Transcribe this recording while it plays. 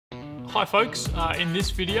Hi folks, in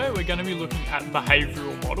this video we're going to be looking at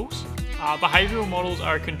behavioural models. Behavioural models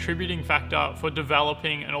are a contributing factor for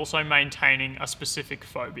developing and also maintaining a specific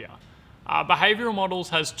phobia. Behavioural models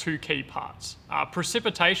has two key parts,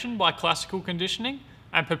 precipitation by classical conditioning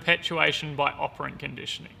and perpetuation by operant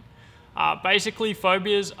conditioning. Basically,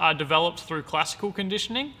 phobias are developed through classical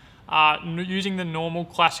conditioning using the normal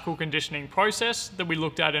classical conditioning process that we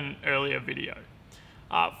looked at in an earlier video.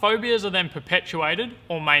 Phobias are then perpetuated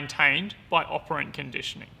or maintained by operant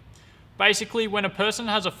conditioning. Basically, when a person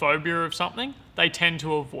has a phobia of something, they tend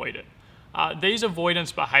to avoid it. These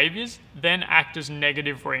avoidance behaviours then act as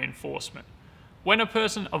negative reinforcement. When a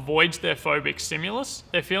person avoids their phobic stimulus,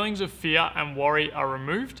 their feelings of fear and worry are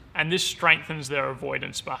removed, and this strengthens their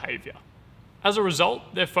avoidance behaviour. As a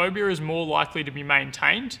result, their phobia is more likely to be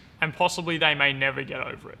maintained, and possibly they may never get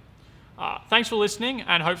over it. Thanks for listening,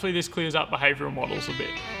 and hopefully this clears up behavioural models a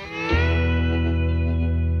bit.